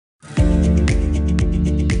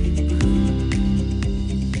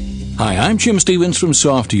Hi, I'm Jim Stevens from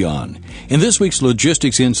Softeon. In this week's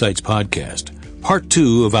Logistics Insights podcast, part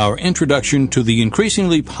 2 of our introduction to the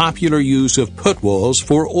increasingly popular use of put walls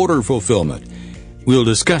for order fulfillment. We'll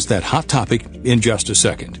discuss that hot topic in just a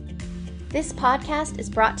second. This podcast is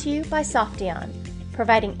brought to you by Softeon,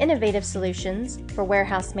 providing innovative solutions for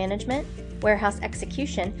warehouse management, warehouse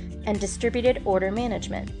execution, and distributed order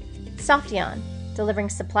management. Softeon, delivering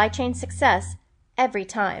supply chain success every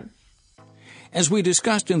time. As we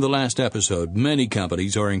discussed in the last episode, many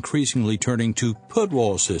companies are increasingly turning to put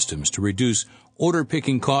wall systems to reduce order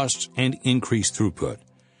picking costs and increase throughput.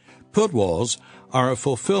 Put walls are a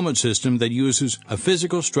fulfillment system that uses a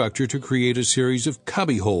physical structure to create a series of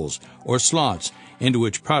cubby holes or slots into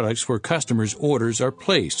which products for customers' orders are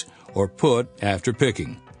placed or put after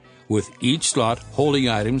picking, with each slot holding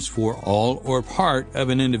items for all or part of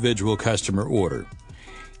an individual customer order.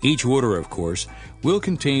 Each order, of course, will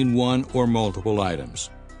contain one or multiple items.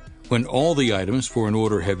 When all the items for an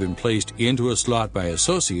order have been placed into a slot by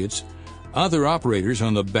associates, other operators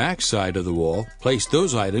on the back side of the wall place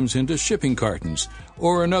those items into shipping cartons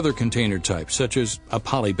or another container type, such as a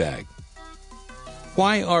poly bag.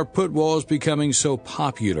 Why are put walls becoming so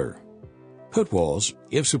popular? Put walls,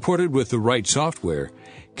 if supported with the right software,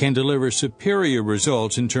 can deliver superior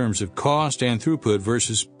results in terms of cost and throughput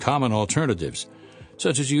versus common alternatives,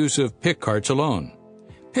 such as use of pick carts alone.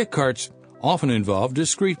 Pick carts often involve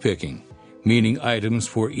discrete picking, meaning items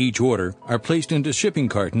for each order are placed into shipping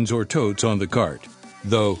cartons or totes on the cart,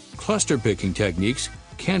 though cluster picking techniques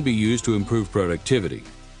can be used to improve productivity.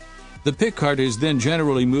 The pick cart is then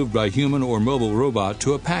generally moved by human or mobile robot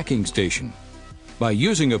to a packing station. By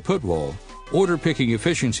using a put wall, order picking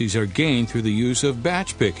efficiencies are gained through the use of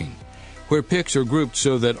batch picking, where picks are grouped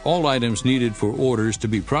so that all items needed for orders to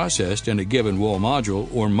be processed in a given wall module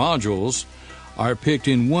or modules are picked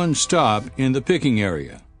in one stop in the picking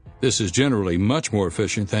area. This is generally much more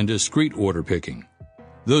efficient than discrete order picking.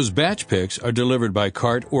 Those batch picks are delivered by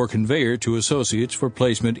cart or conveyor to associates for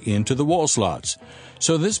placement into the wall slots.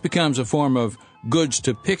 So this becomes a form of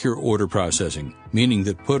goods-to-picker order processing, meaning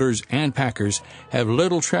that putters and packers have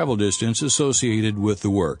little travel distance associated with the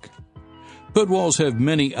work. Put walls have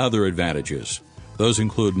many other advantages. Those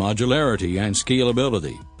include modularity and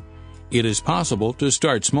scalability. It is possible to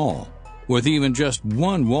start small, with even just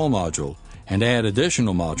one wall module, and add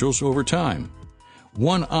additional modules over time.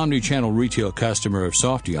 One omnichannel retail customer of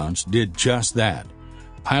Softeon's did just that,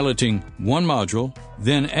 piloting one module,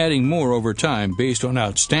 then adding more over time based on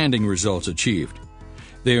outstanding results achieved.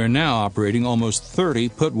 They are now operating almost 30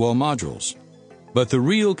 put wall modules. But the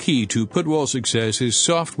real key to put wall success is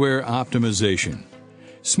software optimization.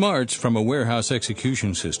 Smarts from a warehouse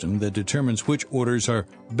execution system that determines which orders are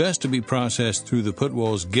best to be processed through the put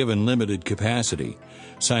wall's given limited capacity,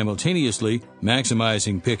 simultaneously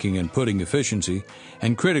maximizing picking and putting efficiency,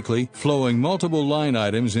 and critically flowing multiple line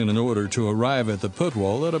items in an order to arrive at the put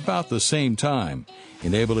wall at about the same time,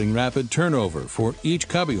 enabling rapid turnover for each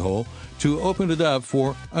cubbyhole to open it up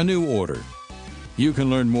for a new order. You can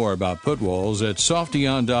learn more about put walls at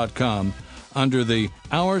Softeon.com under the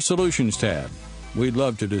Our Solutions tab. We'd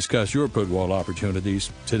love to discuss your put wall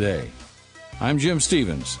opportunities today. I'm Jim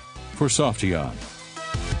Stevens for Softeon.